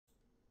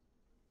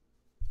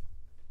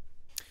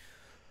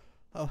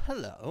Oh,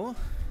 hello.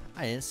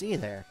 I didn't see you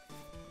there.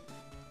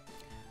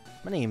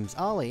 My name's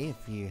Ollie,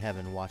 if you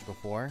haven't watched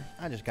before.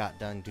 I just got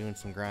done doing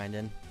some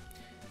grinding.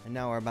 And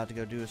now we're about to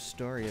go do a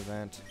story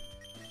event.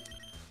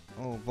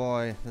 Oh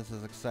boy, this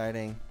is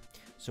exciting.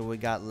 So we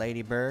got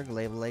Ladybird,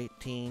 level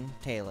 18,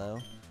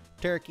 Talo.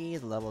 Turkey,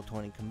 the level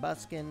 20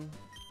 Combuskin.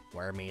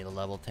 Wormy, the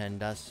level 10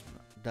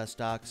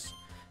 Dustox.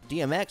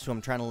 DMX, who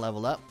I'm trying to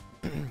level up.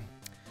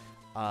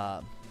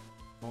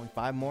 Only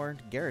 5 more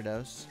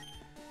Gyarados.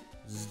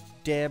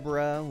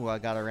 Deborah, who I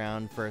got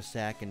around for a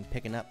sec and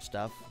picking up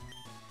stuff.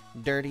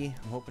 Dirty,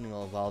 I'm hoping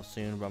it'll evolve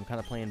soon, but I'm kind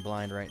of playing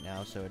blind right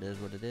now, so it is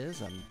what it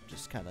is. I'm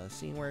just kind of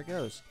seeing where it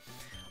goes.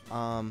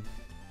 Mooey.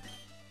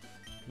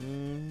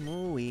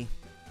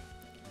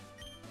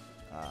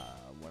 What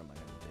am I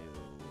gonna do?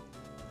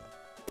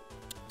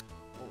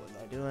 What was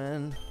I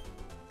doing?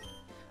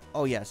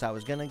 Oh yes, I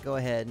was gonna go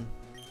ahead and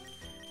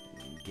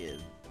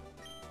give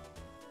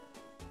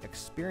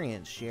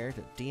experience share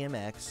to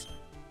DMX.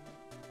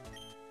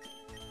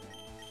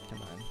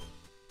 Come on.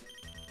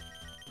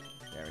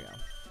 There we go.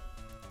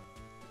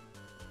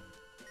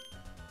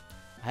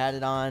 I had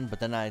it on, but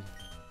then I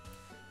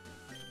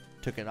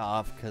took it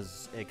off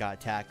because it got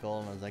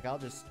tackled, and I was like, I'll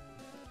just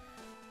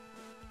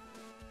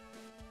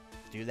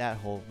do that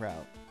whole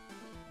route.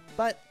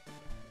 But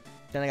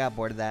then I got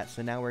bored of that,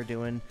 so now we're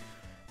doing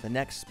the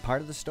next part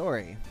of the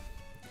story.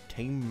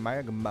 Team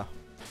Magma.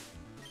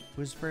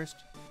 Who's first?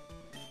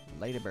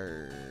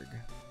 Ladybird.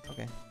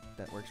 Okay,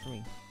 that works for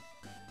me.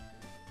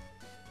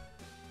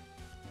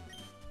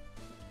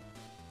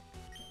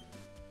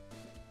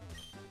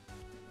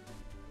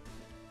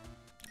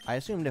 I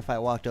assumed if I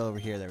walked over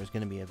here there was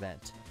going to be an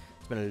event.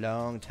 It's been a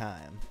long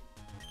time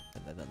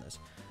since I've done this.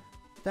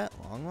 That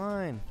long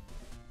line.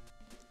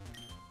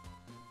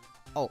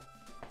 Oh.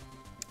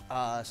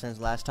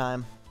 Since last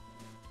time,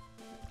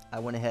 I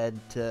went ahead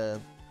to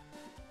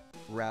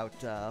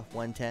Route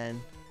 110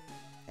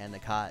 and I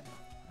caught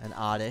an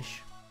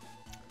Oddish.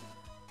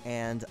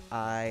 And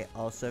I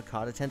also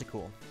caught a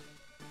Tentacool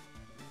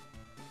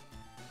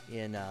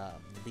in the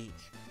beach.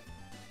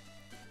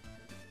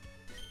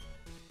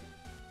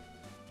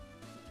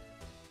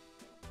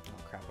 Oh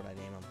crap, what I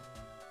name him?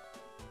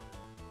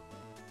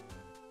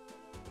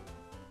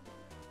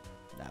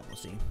 That we'll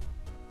see.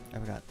 I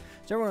forgot.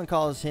 So everyone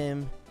calls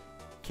him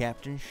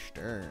Captain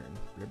Stern.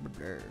 Blah, blah,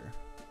 blah.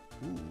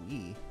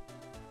 Ooh-wee.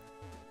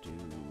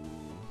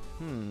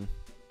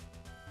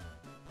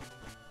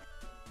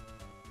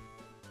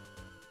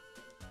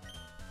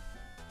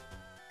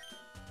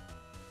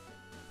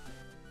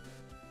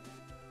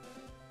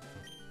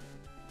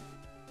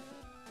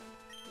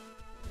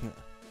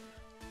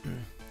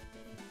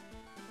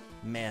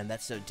 Man,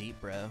 that's so deep,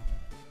 bro.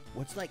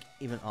 What's like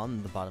even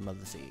on the bottom of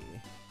the sea?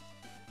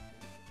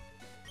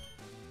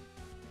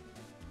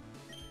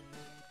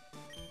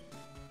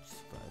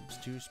 It's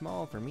too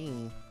small for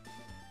me.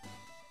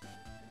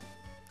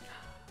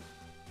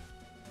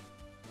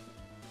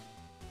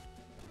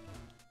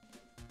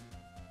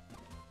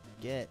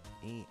 Get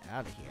me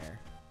out of here.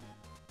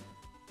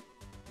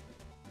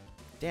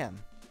 Damn.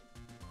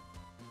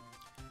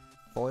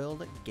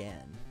 Foiled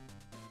again.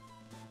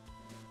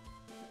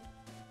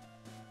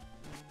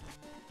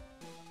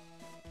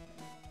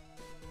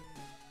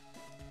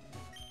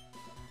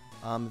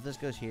 If this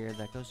goes here,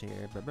 that goes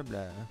here, blah blah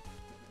blah.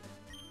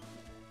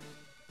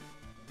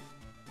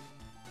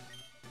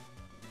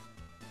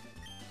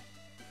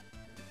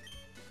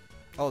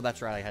 Oh,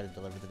 that's right, I had to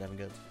deliver the Devon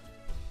goods.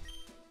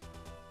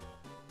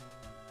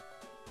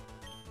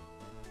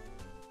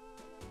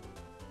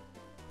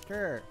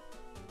 Sure.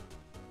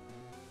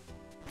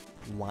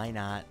 Why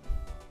not?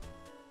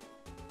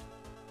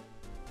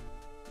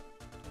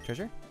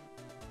 Treasure?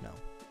 No.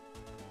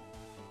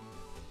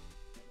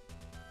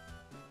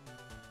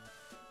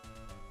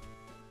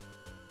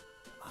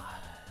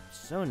 It's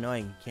so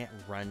annoying you can't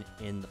run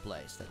in the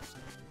place. That's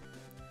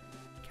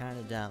kind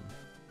of dumb.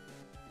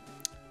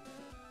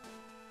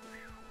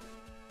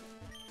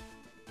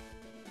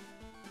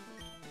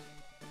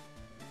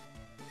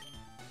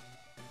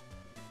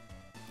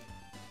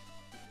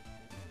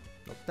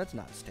 Oh, that's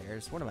not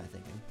stairs. What am I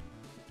thinking?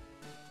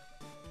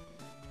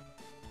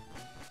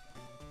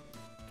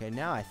 Okay,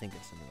 now I think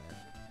it's somewhere.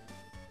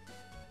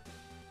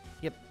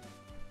 Yep.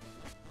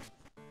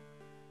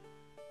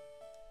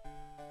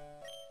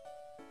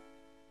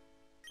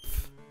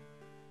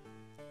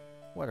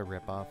 What a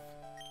ripoff.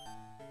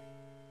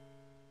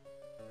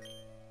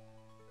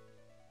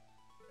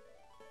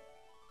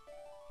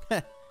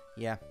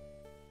 Yeah.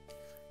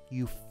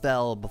 You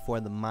fell before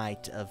the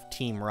might of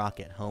Team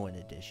Rocket Hoenn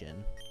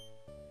Edition.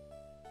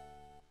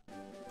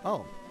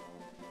 Oh.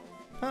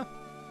 Huh.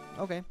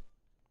 Okay.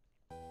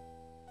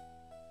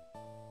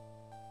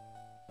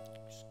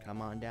 Just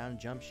come on down and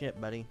jump ship,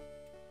 buddy.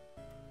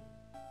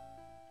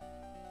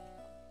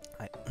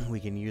 We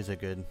can use a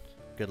good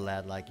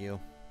lad like you.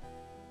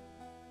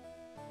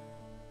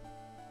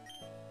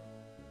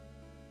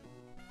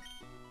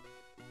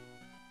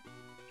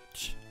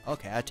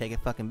 Okay, I take it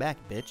fucking back,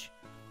 bitch.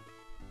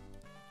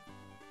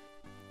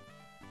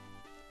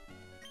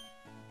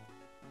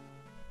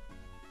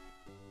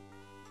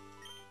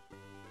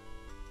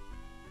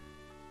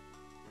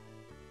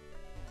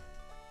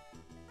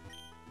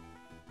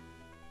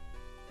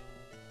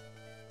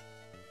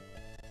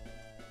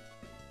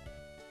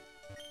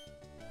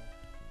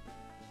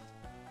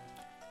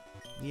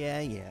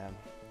 Yeah.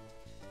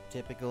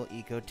 Typical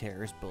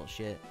eco-terrorist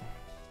bullshit.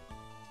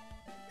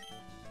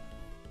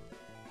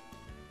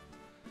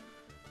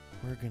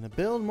 We're gonna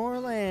build more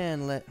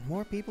land, let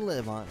more people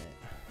live on it.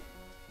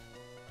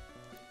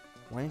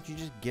 Why don't you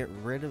just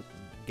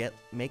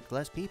make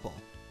less people?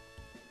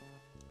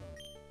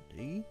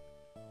 Do you?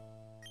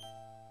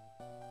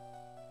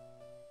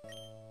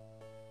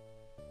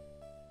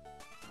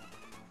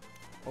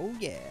 Oh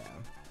yeah.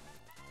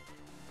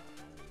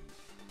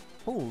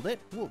 Hold it,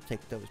 we'll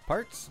take those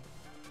parts.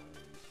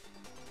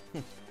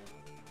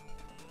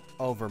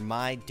 Over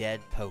my dead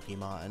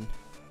Pokemon.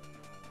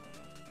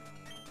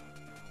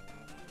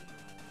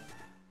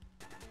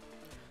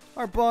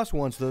 Our boss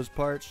wants those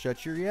parts.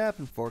 Shut your yap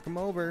and fork them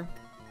over.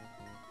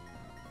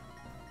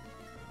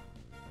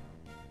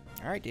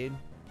 Alright, dude.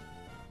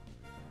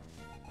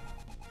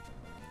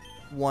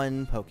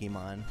 One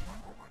Pokemon.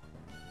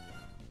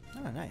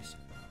 Oh, nice.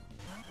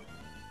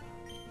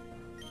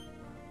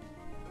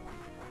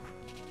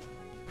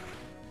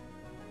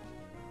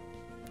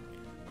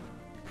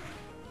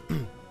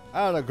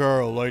 Atta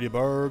girl,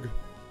 Ladybug.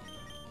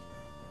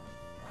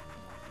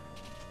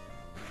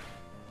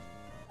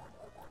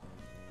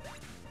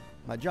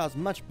 My jaw's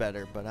much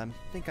better, but I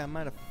think I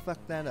might have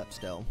fucked that up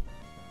still.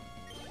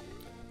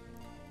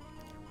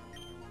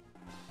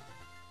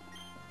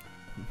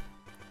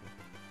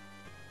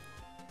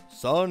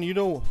 Son, you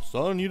don't.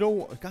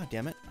 God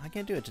damn it! I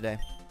can't do it today.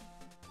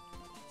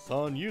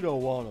 Son, you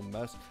don't want to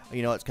mess. Oh,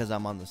 you know it's because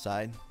I'm on the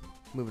side,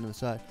 moving to the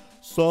side.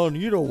 Son,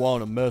 you don't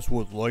want to mess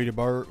with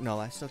Ladybird. No,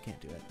 I still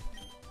can't do it.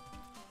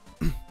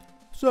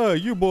 Say,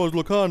 you boys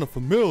look kind of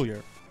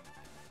familiar.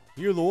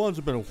 You're the ones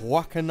who've been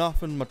whacking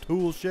off in my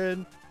tool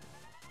shed.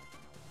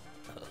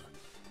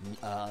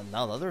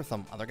 No, there are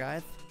some other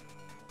guys.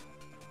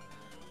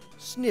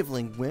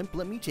 Sniveling wimp,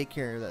 let me take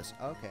care of this.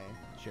 Okay,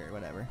 sure,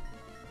 whatever.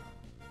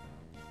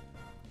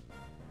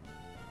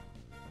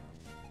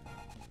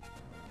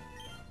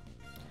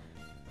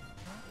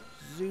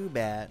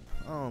 Zubat.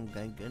 Oh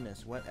my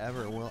goodness,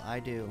 whatever will I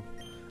do?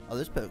 Oh,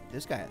 this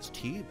guy has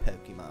 2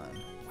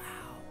 Pokemon.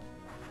 Wow.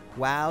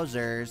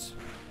 Wowzers.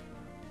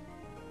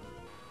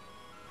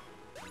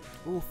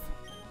 Oof.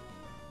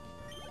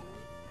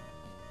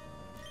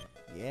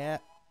 Yeah.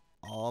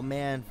 Oh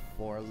man,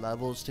 4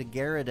 levels to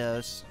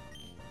Gyarados.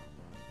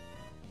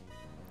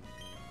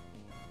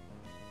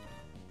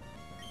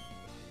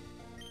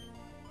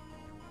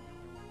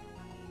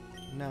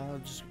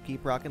 No, just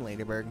keep rocking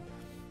Ladybird.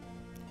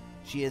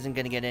 She isn't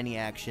going to get any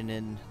action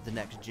in the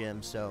next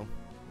gym, so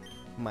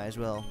might as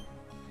well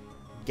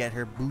get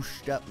her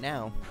boosted up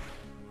now.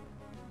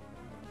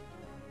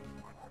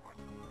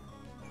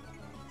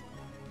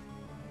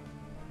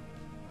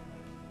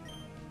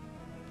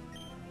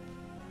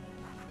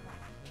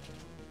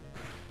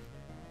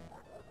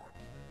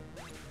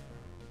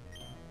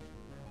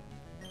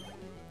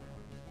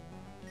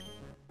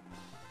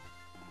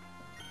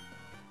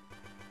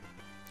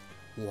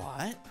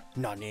 What?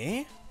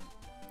 Nani?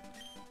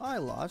 I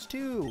lost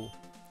 2.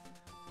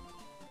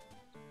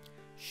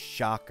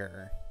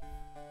 Shocker.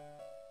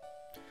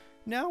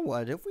 Now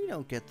what if we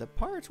don't get the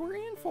parts? We're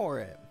in for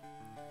it.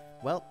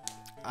 Well,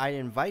 I'd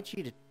invite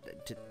you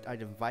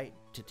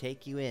to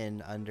take you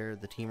in under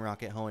the Team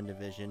Rocket Hoenn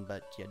division,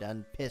 but you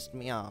done pissed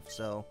me off,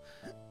 so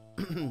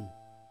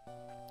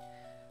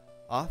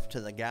off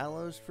to the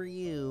gallows for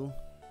you.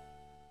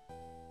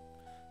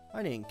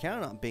 I didn't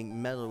count on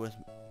being meddled with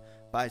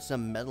by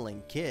some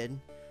meddling kid.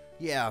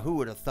 Yeah, who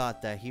would have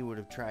thought that he would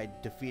have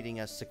tried defeating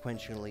us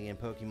sequentially in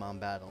Pokemon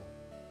battle?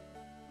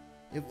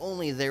 If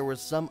only there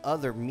was some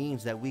other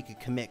means that we could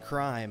commit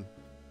crime.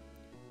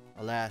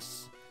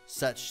 Alas,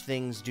 such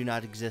things do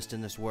not exist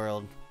in this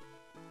world.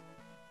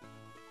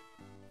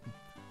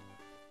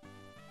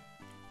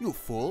 You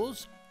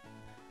fools!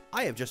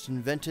 I have just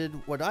invented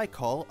what I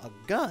call a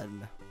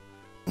gun.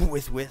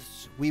 With which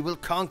we will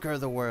conquer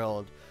the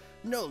world.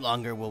 No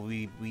longer will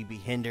we be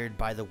hindered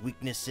by the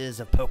weaknesses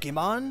of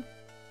Pokemon.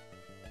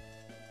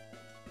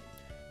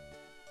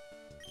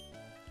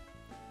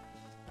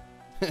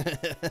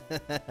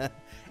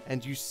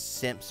 And you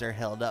simps are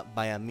held up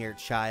by a mere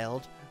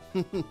child.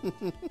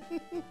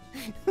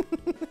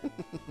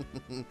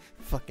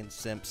 Fucking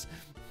simps.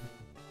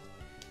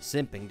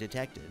 Simping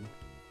detected.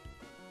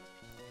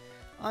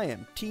 I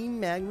am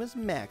Team Magma's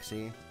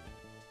Maxie.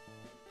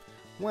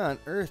 Why on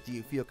earth do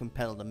you feel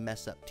compelled to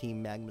mess up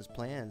Team Magma's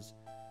plans?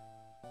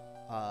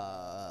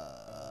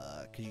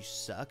 'Cause you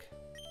suck?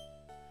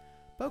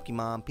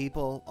 Pokemon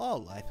people,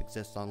 all life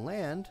exists on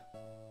land.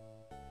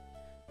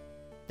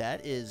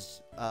 That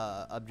is,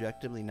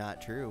 objectively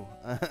not true.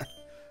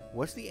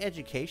 What's the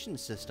education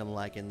system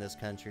like in this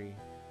country?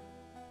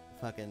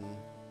 Fucking,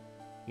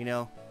 you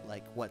know,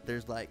 like, what,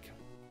 there's, like,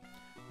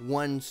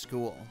 one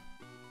school.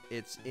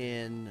 It's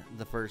in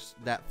the first,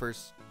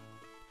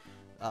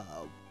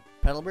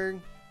 Petalburg?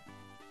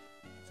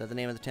 Is that the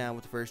name of the town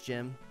with the first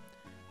gym?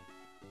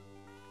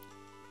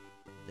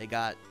 They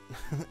got,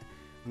 I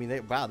mean, they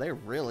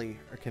really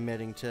are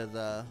committing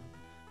to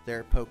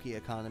their Poke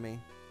economy.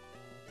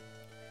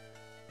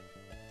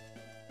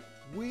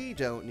 We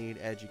don't need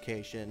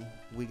education.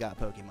 We got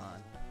Pokemon.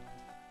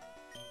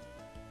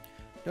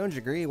 Don't you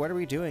agree? What are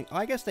we doing? Oh,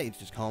 I guess they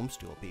just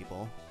homeschool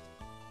people.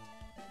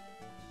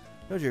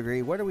 Don't you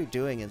agree? What are we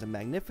doing is a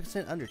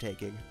magnificent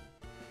undertaking.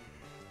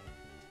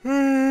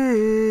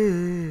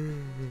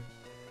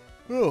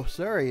 Oh,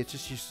 sorry. It's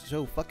just you're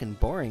so fucking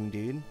boring,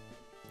 dude.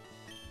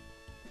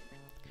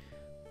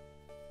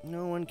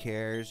 No one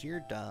cares.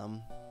 You're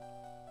dumb.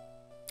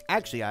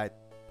 Actually, I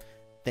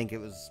think it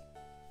was...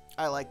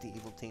 I like the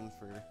evil team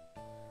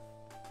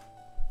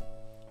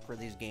for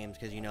these games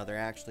because, you know, they're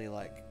actually,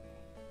 like,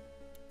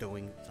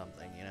 doing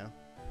something, you know?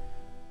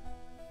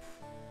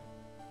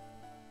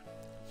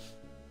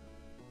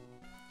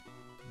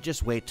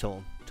 Just wait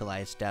till I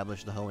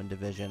establish the Hoenn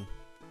division.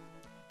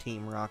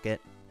 Team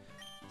Rocket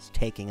is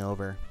taking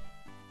over.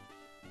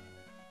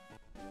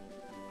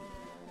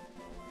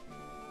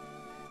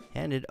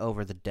 Handed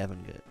over the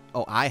Devon Good.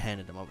 Oh, I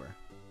handed him over.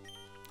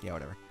 Yeah,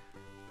 whatever.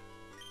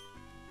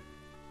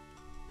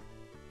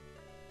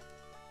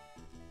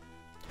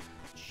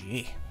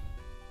 Gee.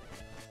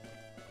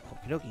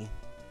 Okie dokie.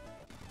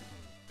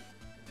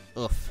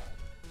 Oof.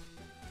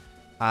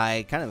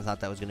 I kind of thought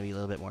that was going to be a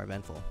little bit more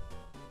eventful.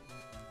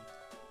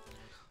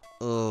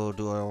 Oh,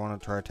 do I want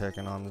to try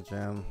taking on the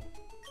gym?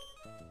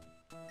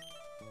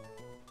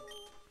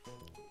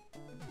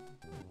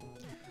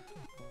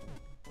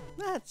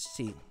 Let's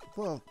see.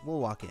 We'll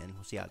walk in.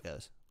 We'll see how it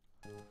goes.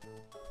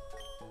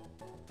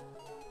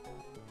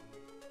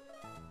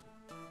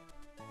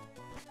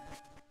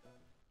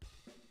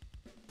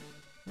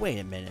 Wait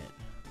a minute.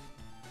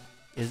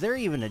 Is there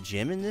even a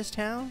gym in this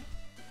town?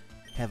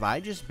 Have I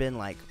just been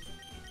like...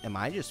 Am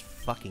I just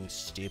fucking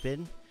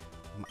stupid?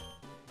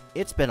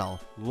 It's been a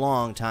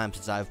long time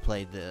since I've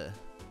played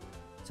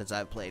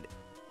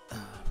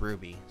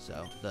Ruby,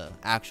 so the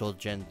actual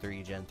Gen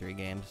 3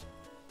 games.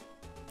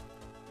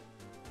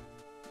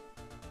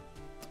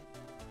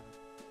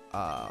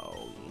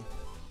 Oh.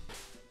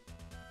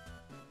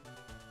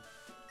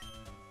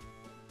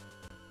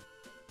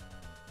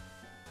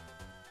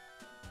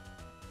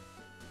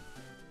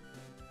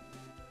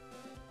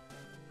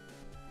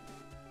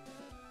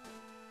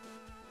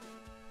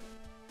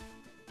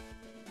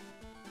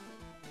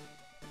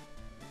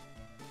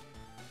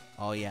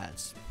 Oh yeah,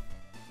 it's...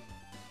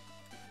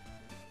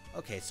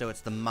 Okay, so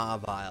it's the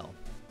Mavile.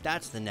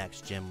 That's the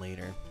next gym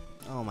leader.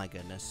 Oh my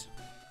goodness.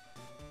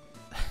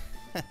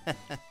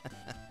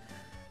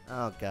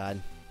 Oh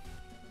god.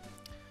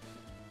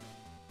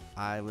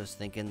 I was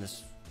thinking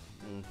this...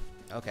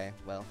 Okay,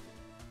 well.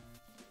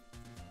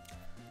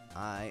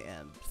 I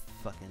am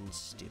fucking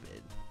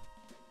stupid.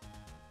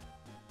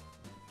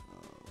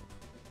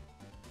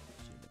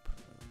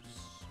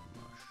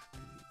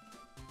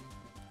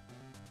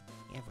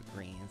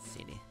 Evergreen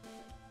City.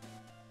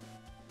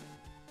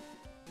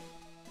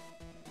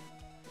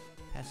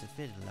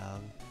 Pacific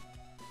log.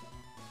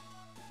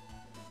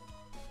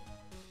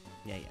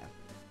 Yeah.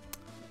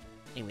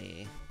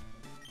 Anyway.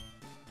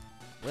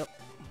 Well.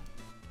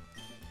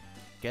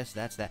 Guess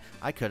that's that.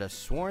 I could have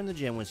sworn the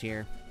gym was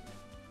here.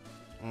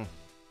 I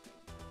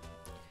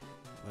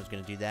was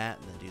gonna do that,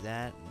 and then do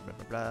that, and blah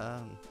blah blah.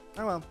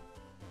 Oh well.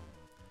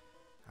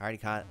 I already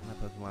caught my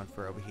Pokemon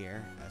for over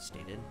here, as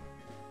stated.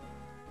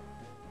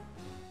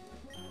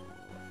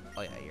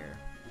 Oh yeah, you're...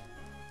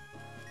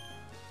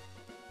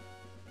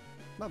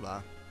 Blah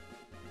blah.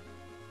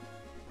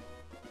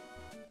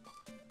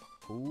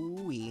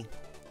 Ooh-wee.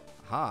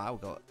 Aha, I will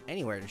go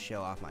anywhere to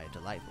show off my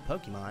delightful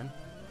Pokemon.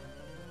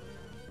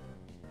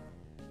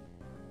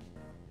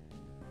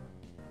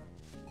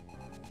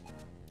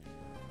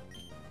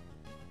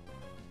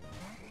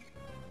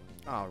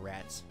 Oh,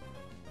 rats.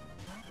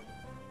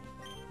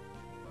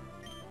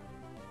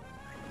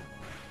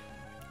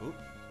 Oop,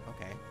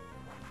 okay.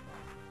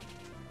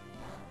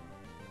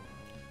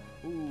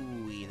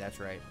 Ooh, that's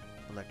right.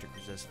 Electric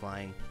resist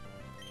flying.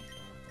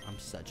 I'm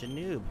such a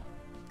noob.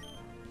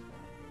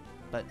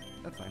 But,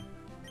 that's fine.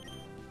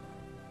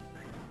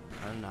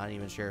 I'm not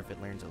even sure if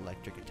it learns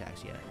electric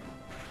attacks yet.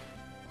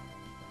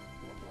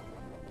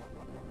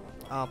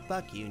 Oh,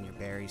 fuck you and your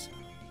berries.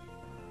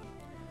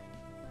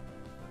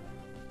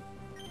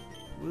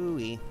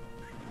 Woo-wee.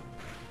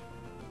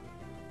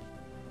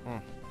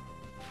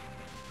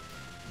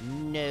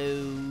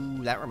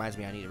 No, that reminds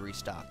me I need to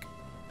restock.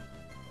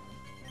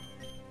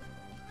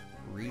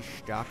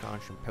 Restock on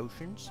some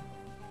potions.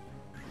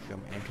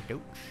 Some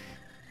antidotes.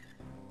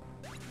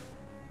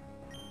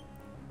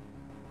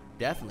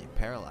 Definitely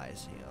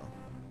paralyze heal.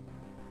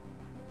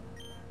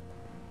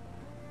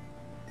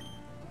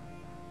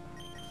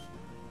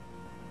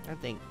 I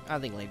think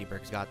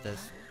Ladybird's got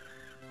this.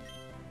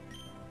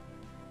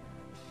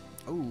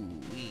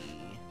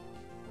 Ooh-wee.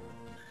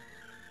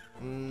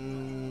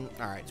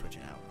 Alright,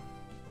 switching out.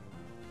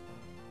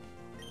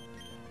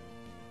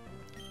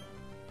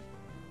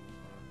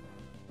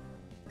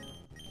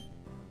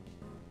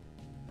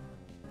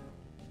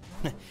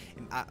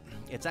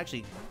 It's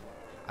actually...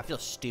 I feel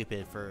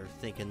stupid for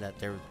thinking that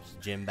there was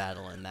a gym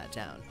battle in that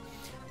town.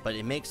 But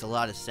it makes a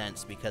lot of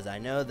sense because I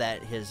know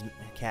that his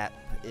cap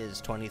is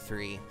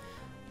 23.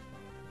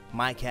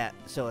 my cap,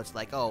 so it's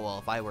like, oh, well,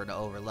 if I were to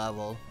over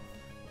level,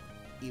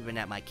 even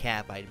at my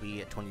cap, I'd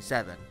be at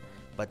 27.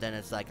 But then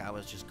it's like I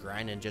was just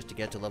grinding just to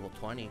get to level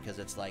 20, because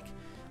it's like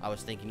I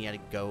was thinking you had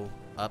to go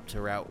up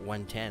to Route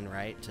 110,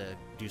 right, to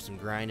do some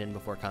grinding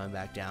before coming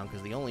back down,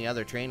 because the only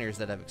other trainers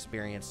that I've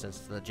experienced since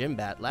the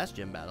last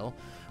gym battle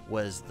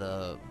was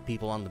the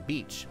people on the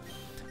beach.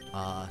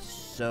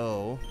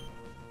 So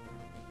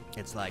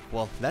it's like,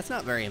 well, that's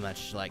not very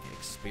much like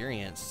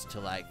experience to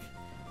like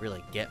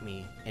really get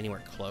me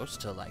anywhere close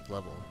to like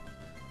level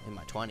in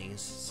my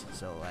 20s.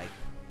 So like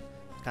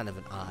it's kind of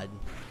an odd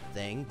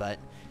thing, but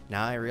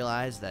now I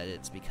realize that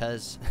it's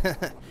because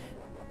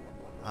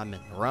I'm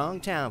in the wrong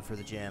town for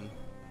the gym.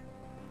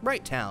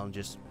 Right town,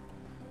 just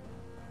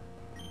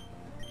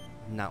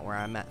not where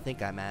I'm at.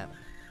 Think I'm at.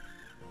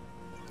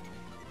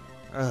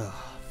 Ugh,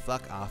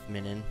 fuck off,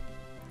 Minin.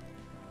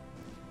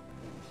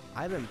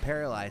 I've been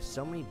paralyzed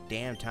so many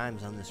damn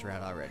times on this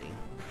route already.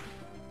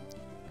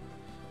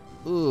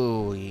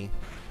 Ooh,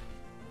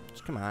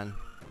 just come on.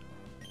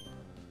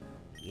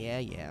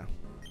 Yeah.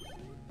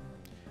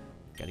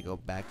 Gotta go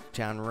back to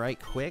town right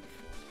quick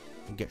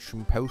and get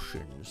some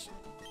potions.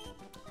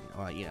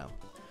 You know,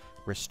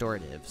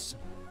 restoratives.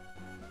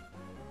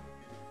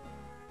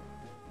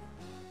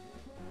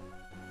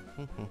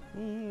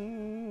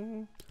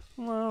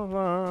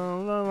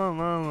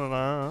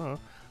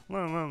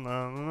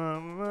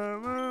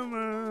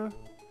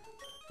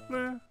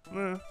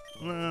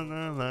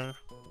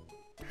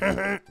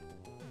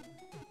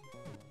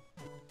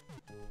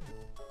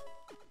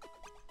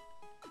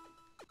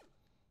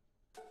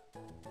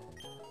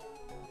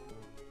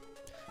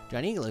 Do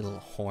I need a little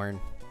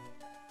horn?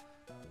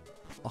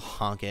 I'll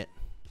honk it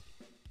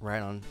right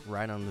on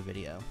the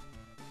video.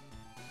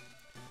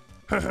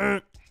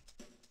 Let's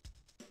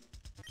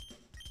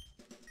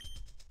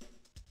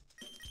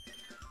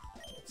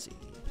see.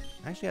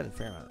 I actually had a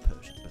fair amount of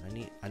potions, but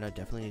I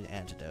definitely need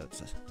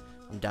antidotes.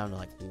 I'm down to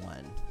like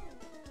 1.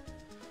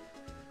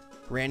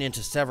 Ran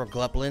into several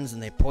Gluplins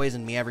and they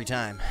poisoned me every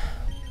time.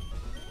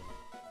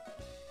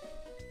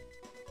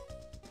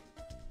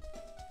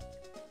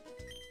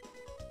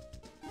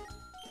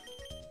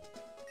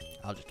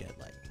 I'll just get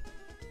like...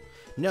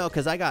 No,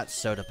 because I got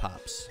soda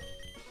pops.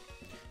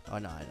 Oh,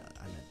 no, I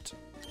meant...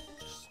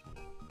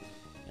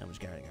 I'm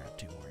just gonna grab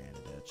 2 more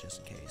antidotes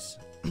just in case.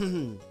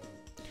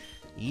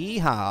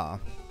 Yeehaw!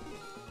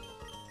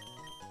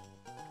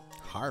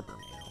 Harbor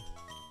meal.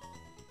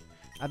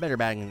 I better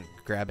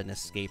grab an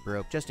escape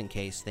rope just in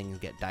case things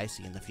get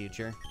dicey in the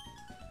future.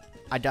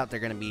 I doubt they're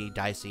gonna be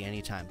dicey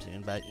anytime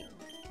soon, but...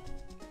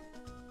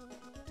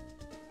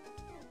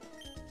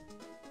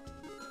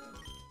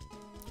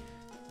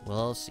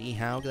 We'll see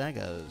how that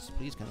goes.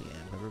 Please come again.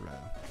 Blah, blah, blah.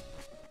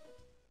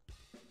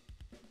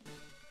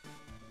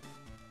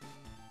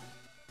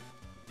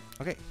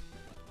 Okay.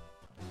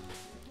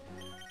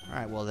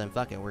 Alright, well then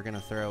fuck it. We're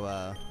gonna throw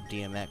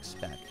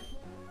DMX back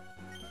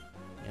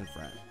in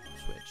front.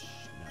 Switch.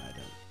 No, I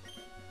don't.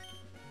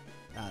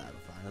 Ah,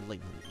 that'll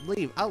be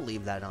fine. I'll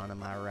leave that on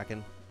him, I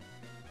reckon.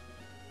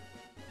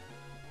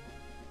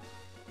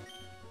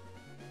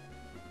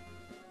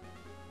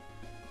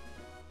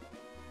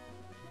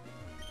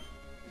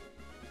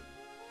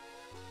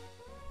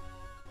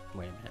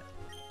 Wait a minute.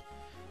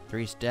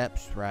 3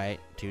 steps right,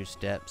 2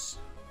 steps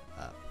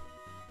up.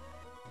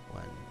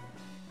 1,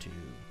 2,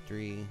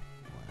 3, 1,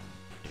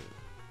 2.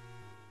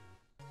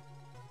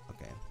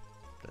 Okay.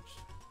 Let's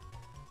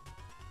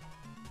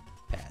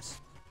pass.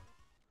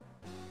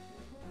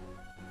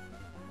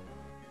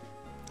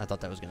 I thought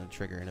that was going to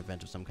trigger an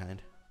event of some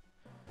kind.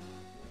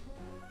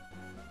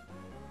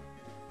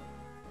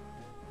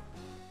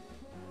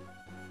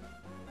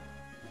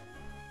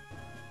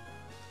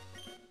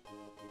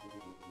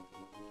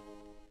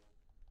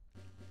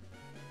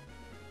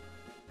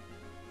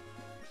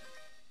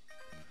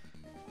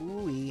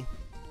 Ooh-wee.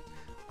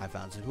 I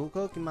found some cool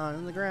Pokemon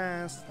in the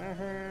grass.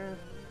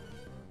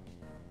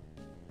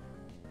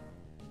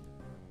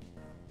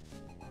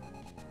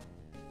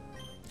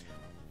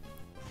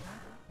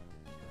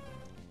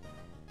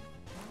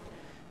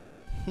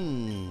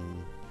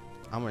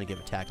 I'm gonna give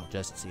a tackle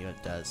just to see what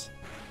it does.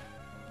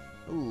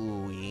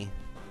 Ooh-wee.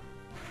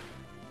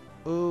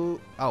 Ooh.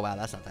 Oh wow,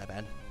 that's not that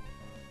bad.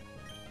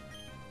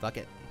 Fuck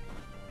it.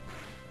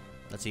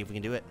 Let's see if we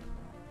can do it.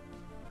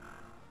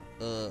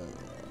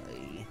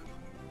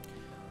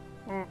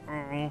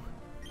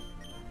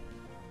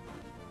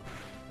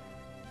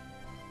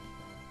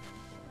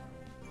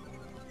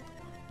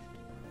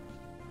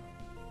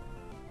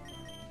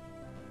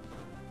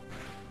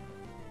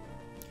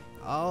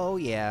 Oh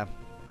yeah.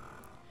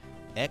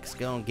 X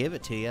gonna give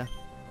it to you.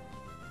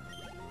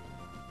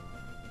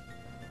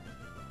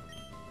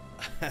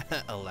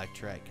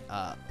 Electric.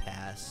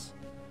 Pass.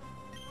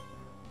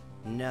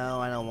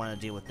 No, I don't want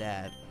to deal with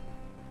that.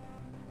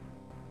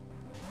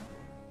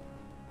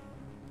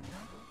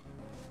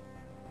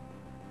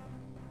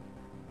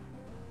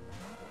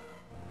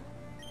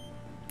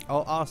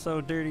 Oh, also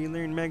Dirty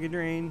learned Mega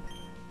Drain.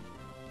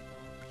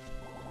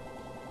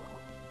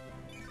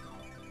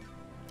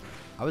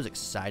 I was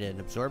excited.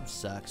 Absorb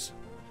sucks.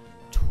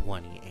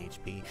 20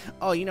 HP.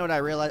 Oh, you know what I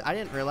realized? I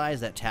didn't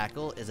realize that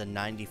Tackle is a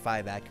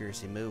 95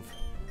 accuracy move.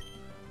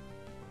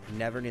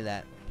 Never knew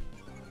that.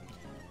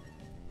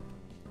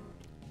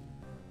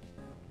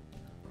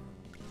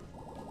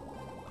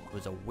 It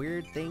was a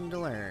weird thing to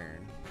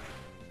learn.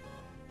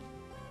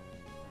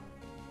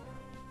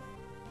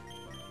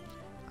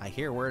 I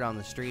hear word on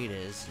the street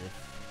is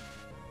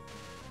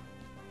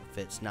if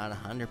it's not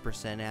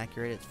 100%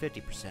 accurate, it's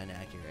 50%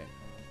 accurate.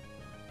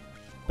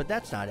 But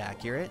that's not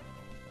accurate.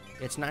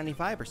 It's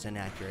 95%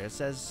 accurate. It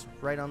says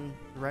right on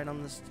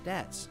the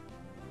stats.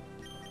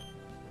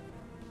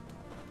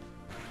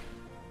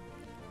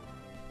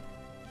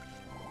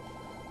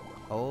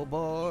 Oh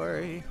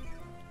boy.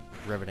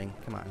 Riveting.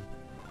 Come on.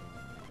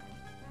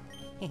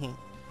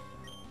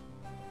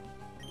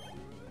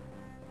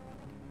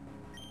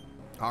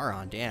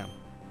 Aron, damn.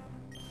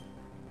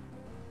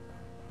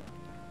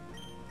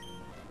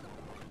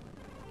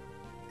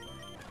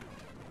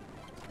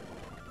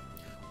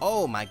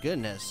 Oh my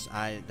goodness.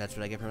 That's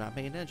what I get for not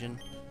paying attention.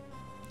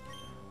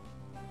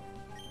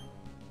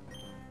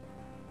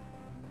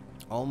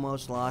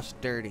 Almost lost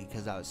 30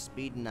 because I was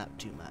speeding up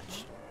too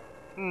much.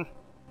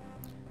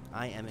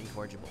 I am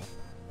incorrigible.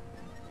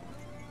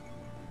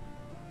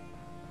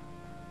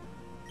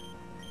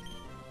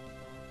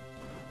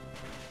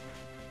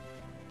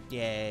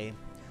 Yay.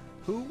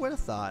 Who would have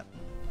thought?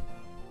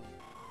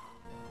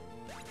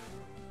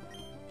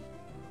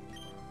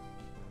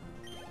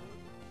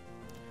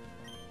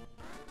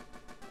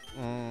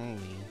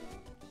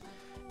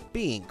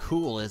 Being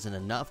cool isn't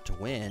enough to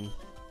win.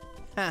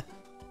 Ha!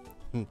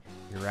 You're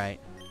right.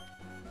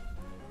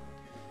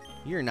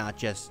 You're not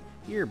just...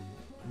 You're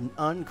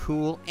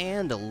uncool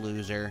and a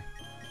loser.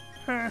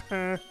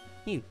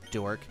 You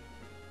dork.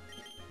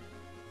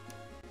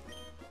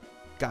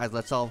 Guys,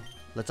 let's all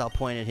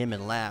point at him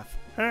and laugh.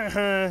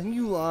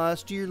 You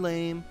lost, you're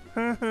lame.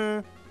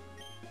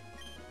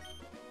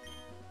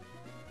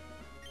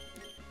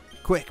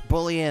 Quick,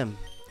 bully him.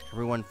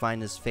 Everyone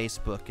find his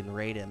Facebook and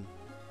rate him.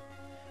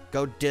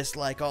 Go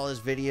dislike all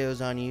his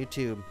videos on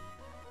YouTube.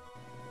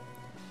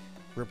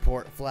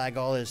 Flag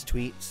all his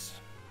tweets.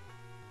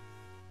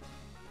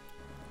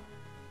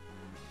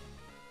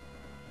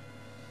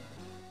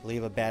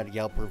 Leave a bad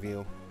Yelp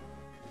review.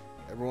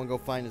 Everyone go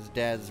find his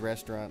dad's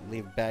restaurant and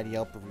leave bad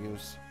Yelp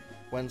reviews.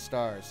 1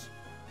 stars.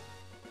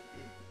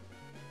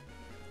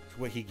 That's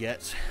what he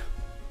gets.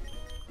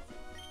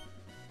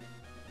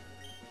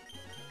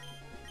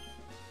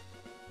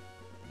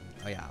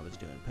 Oh yeah, I was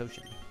doing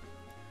potion.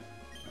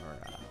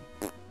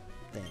 Or,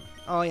 thing.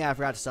 Oh yeah, I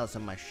forgot to sell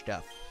some of my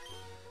stuff.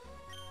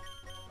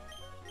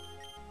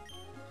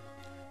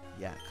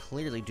 Yeah,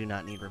 clearly do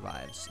not need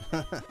revives.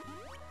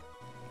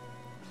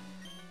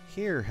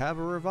 Here, have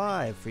a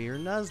revive for your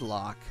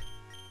Nuzlocke.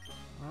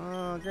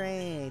 Oh,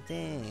 great,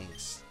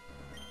 thanks.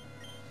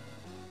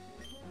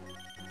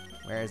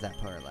 Where is that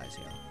paralyzed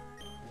heal?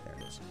 There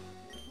it is.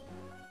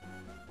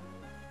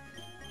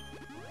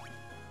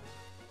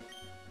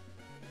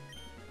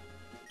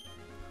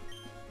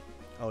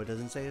 Oh, it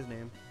doesn't say his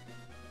name.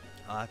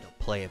 I'll have to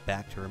play it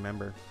back to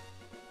remember.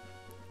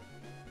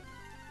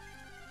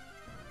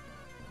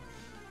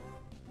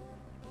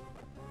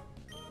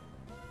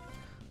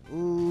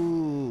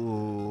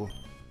 Ooh.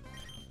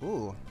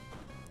 Ooh.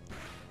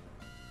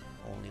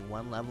 Only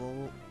one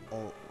level,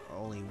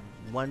 only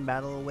one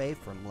battle away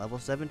from level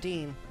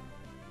 17.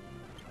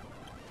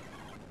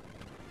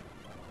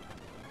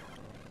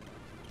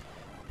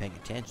 Paying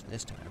attention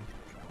this time.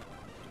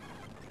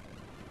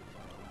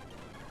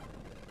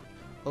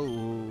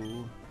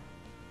 Oh.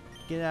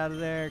 Get out of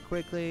there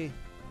quickly.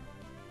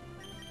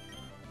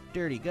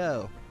 Dirty,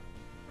 go.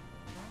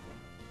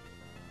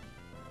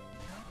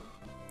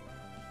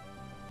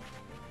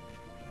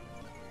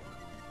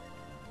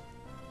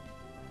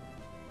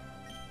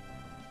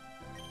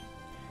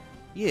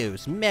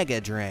 Use Mega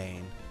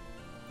Drain.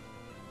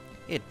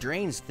 It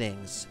drains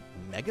things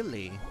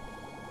megally.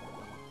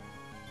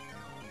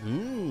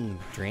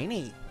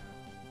 Drainy.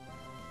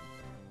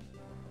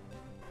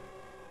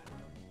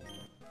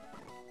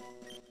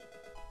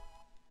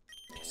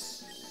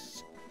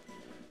 Yes.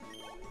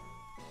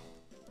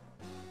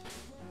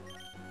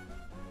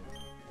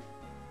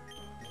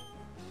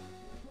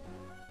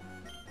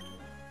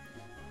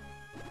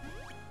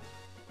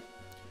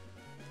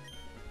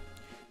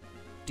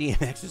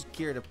 DMX is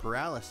cured of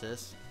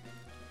paralysis.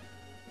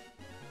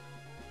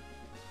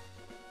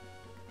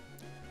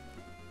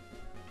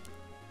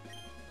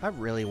 I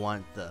really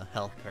want the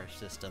healthcare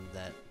system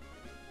that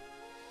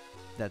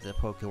the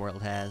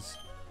Pokeworld has.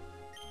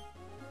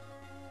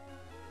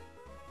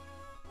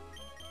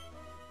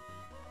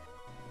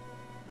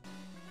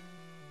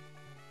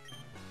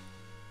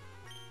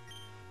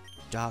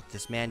 Doc,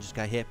 this man just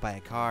got hit by a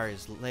car.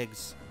 His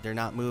legs, they're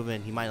not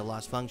moving. He might have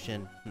lost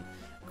function.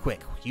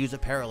 Quick, use a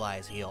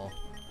paralyze heal.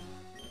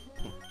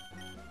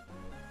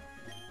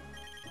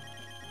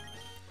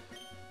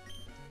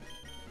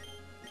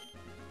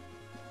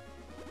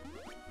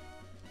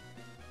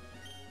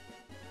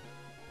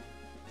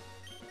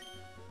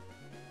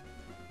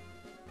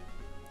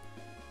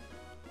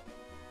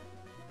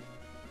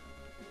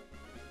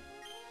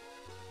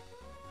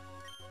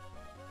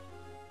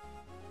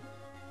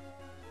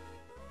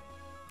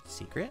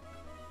 secret?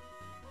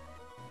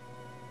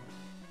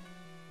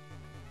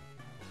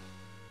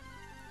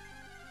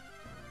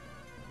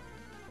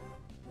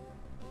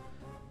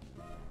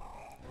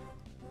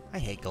 I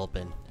hate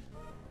gulping.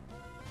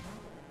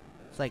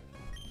 It's like,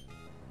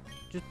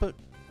 just put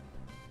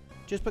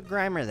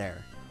Grimer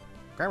there.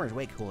 Grimer's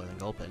way cooler than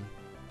gulping.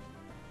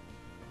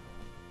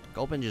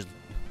 Gulping just,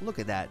 look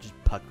at that, just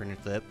puckering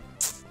its lip.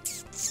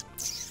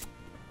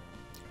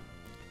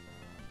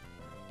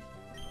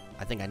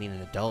 I think I need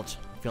an adult.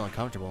 I feel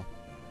uncomfortable.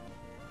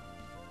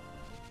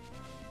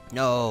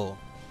 No.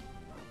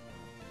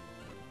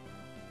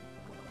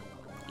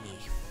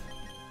 Eef.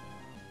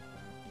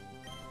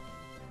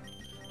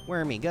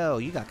 Wormy, go.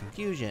 You got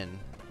confusion.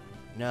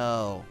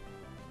 No.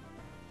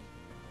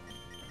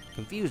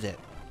 Confuse it.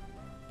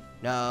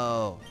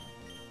 No.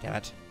 Damn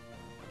it.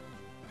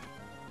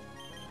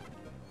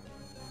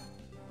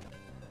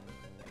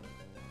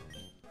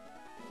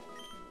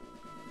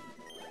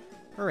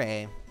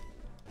 Hooray.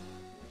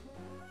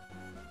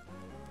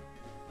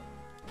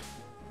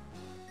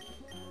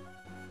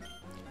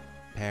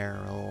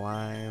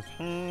 Paralyze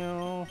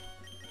heal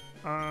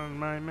on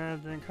my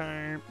magic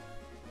type.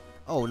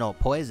 Oh no,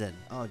 poison.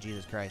 Oh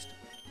Jesus Christ.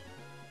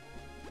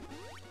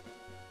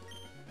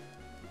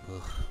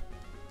 Ugh.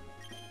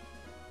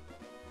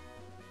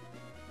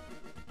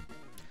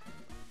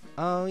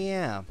 Oh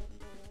yeah.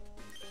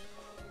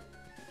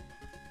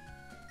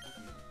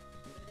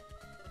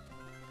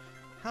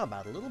 How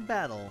about a little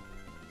battle?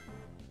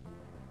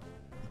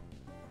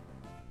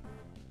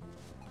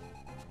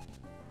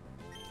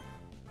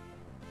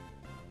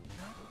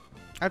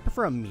 I'd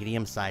prefer a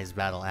medium-sized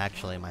battle,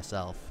 actually,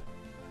 myself.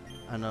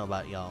 I don't know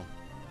about y'all.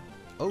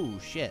 Oh,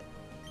 shit.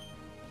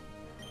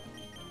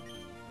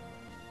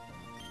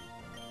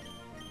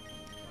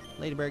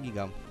 Ladybird, you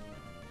go.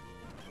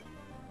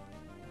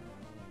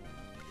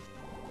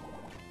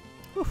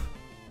 Whew.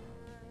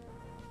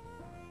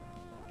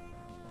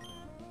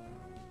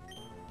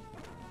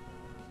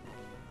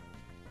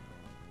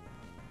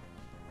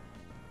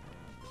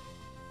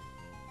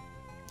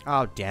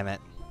 Oh, damn it.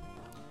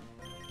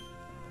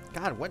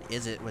 God, what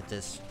is it with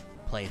this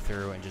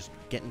playthrough and just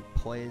getting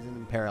poisoned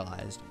and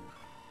paralyzed?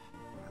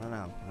 I don't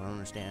know. I don't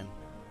understand.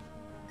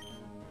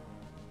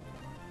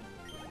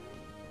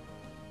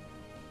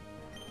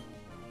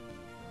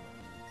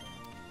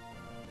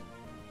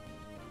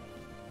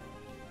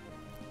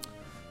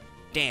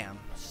 Damn.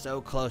 So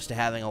close to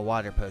having a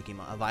water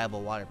Pokemon, a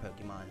viable water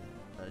Pokemon,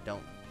 but I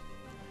don't.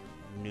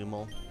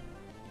 Numel.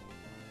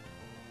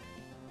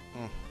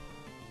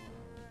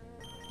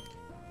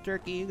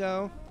 Turkey, you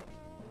go.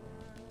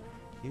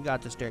 You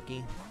got this,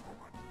 Turkey.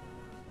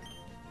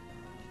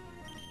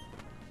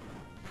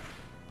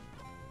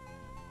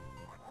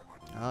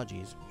 Oh,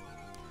 jeez.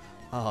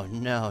 Oh,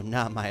 no,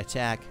 not my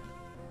attack.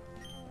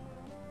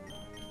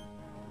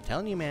 I'm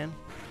telling you, man.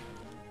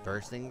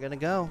 First thing gonna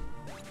go.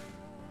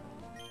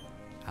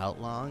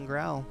 Outlaw and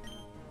Growl.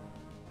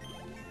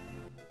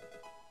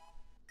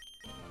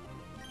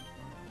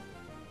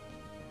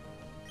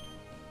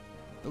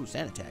 Oh,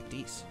 Sand Attack,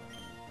 Deece.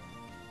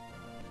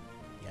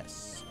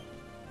 Yes.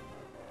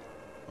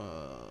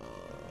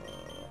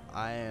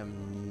 I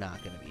am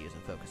not going to be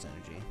using Focus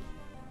Energy.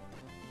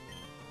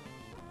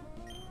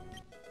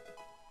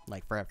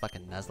 Like, for a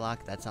fucking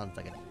Nuzlocke? That sounds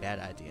like a bad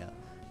idea.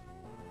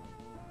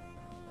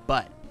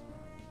 But,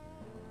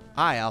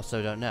 I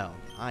also don't know.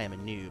 I am a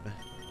noob.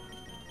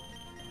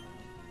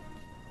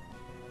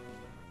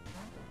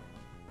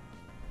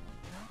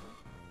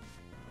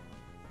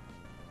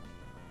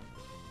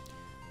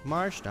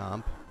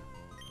 Marshtomp?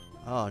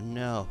 Oh,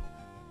 no.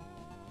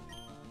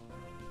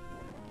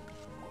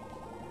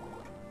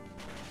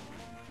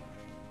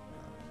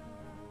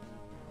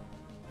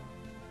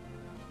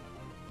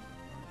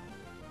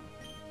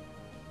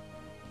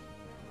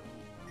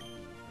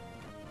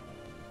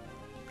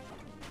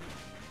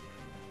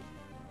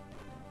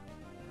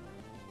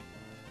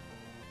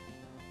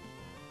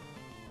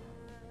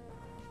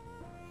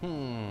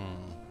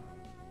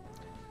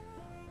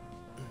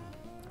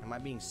 Am I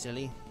being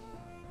silly?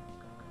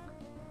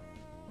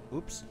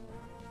 Oops.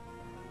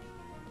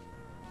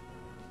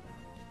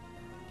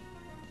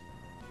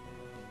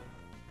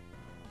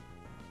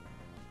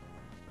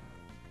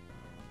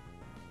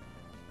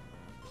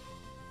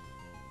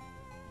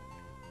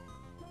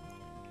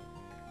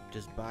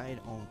 Does Bide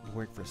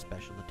work for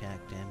special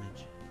attack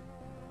damage?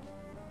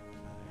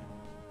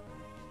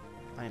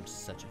 I am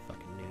such a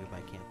fucking noob. I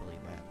can't believe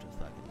I have to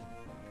fucking.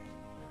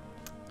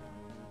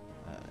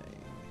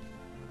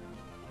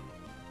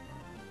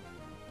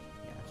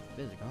 Yeah, it's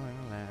physical. I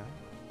know that.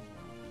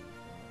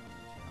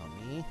 Tell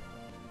me.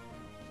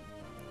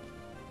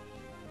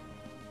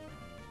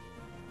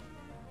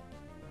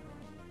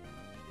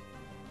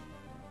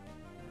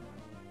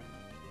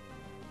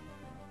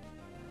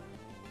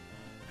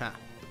 Ha.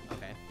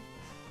 Okay.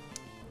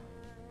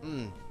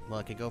 Well,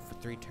 I could go for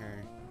 3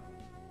 turn.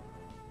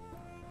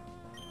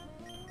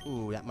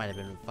 Ooh, that might have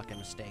been a fucking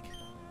mistake.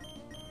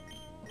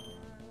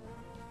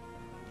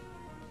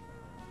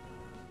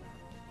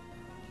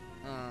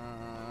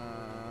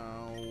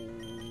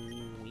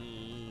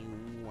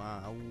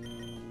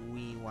 wow,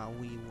 wee wow,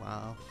 wee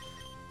wow.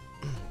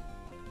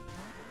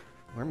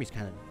 Wormy's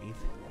kind of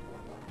beefy.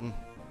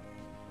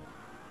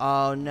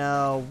 Oh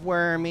no,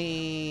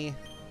 Wormy!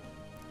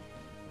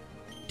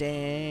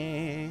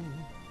 Dang.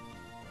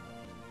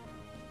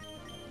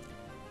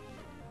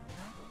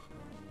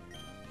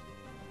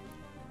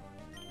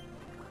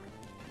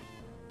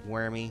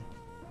 Wormy.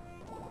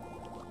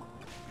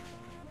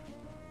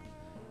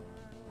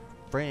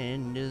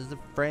 Friend is a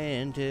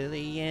friend to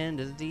the end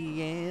of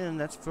the end.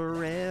 That's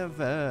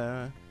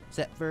forever,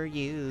 except for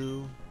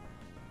you.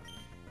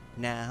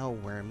 Now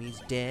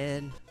Wormy's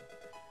dead.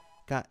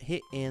 Got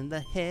hit in the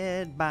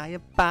head by a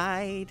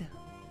bite.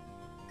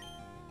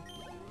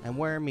 And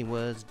Wormy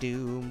was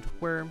doomed.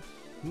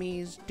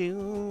 Wormy's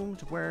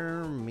doomed.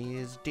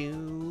 Wormy's doomed.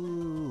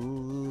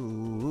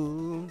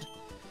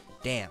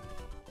 Damn.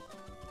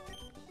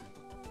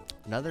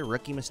 Another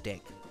rookie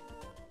mistake.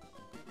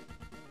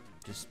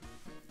 Just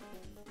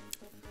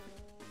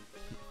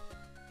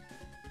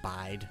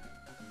bide.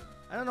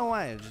 I don't know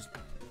why. I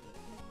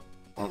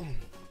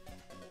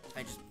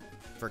just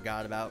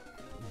forgot about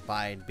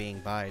bide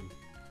being bide.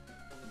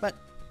 But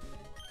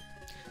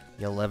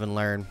you'll live and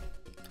learn.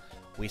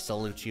 We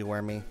salute you,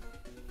 Wormy.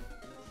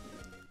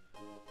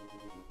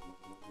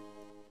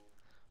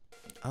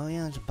 Oh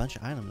yeah, there's a bunch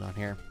of items on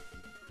here.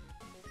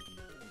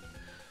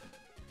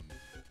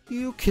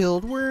 You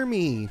killed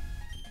Wormy!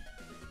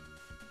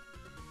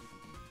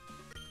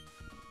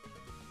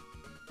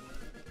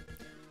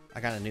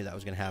 I kinda knew that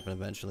was gonna happen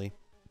eventually.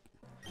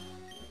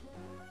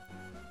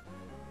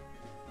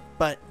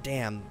 But,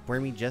 damn,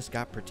 Wormy just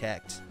got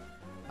Protect.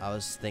 I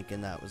was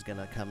thinking that was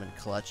gonna come in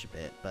clutch a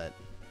bit, but...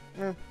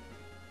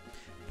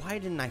 Why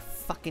didn't I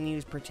fucking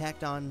use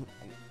Protect on...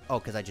 Oh,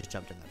 because I just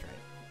jumped in, that's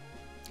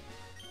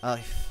right.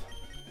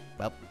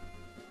 Well.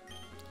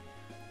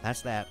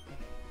 That's that.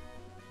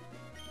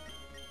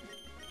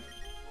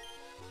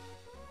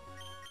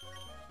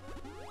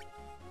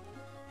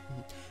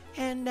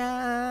 And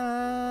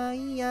I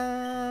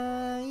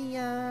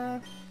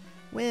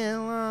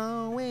will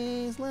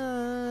always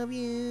love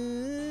you,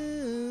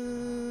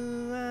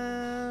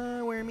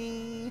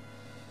 Wormy.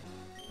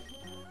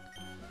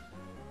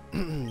 I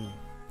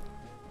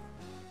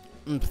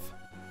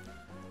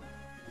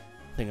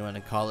think I'm going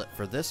to call it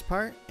for this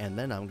part, and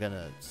then I'm going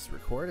to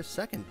record a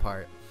second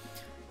part.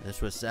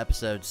 This was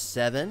episode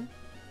 7.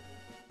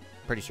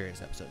 Pretty sure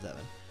it's episode 7.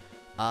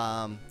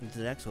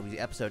 The next one will be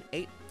episode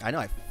 8. I know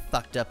I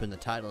fucked up in the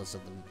titles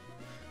of them.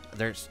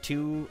 There's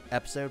 2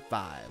 episode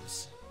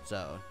 5s.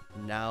 So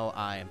now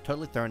I am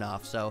totally thrown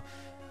off. So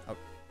I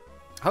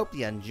hope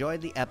you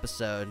enjoyed the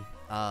episode.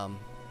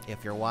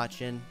 If you're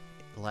watching,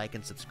 like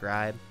and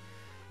subscribe.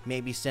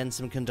 Maybe send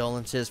some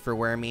condolences for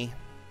Wormy.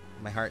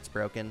 My heart's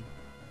broken.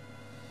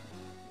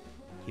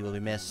 He will be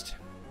missed.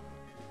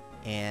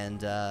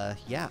 And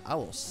yeah, I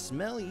will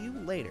smell you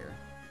later.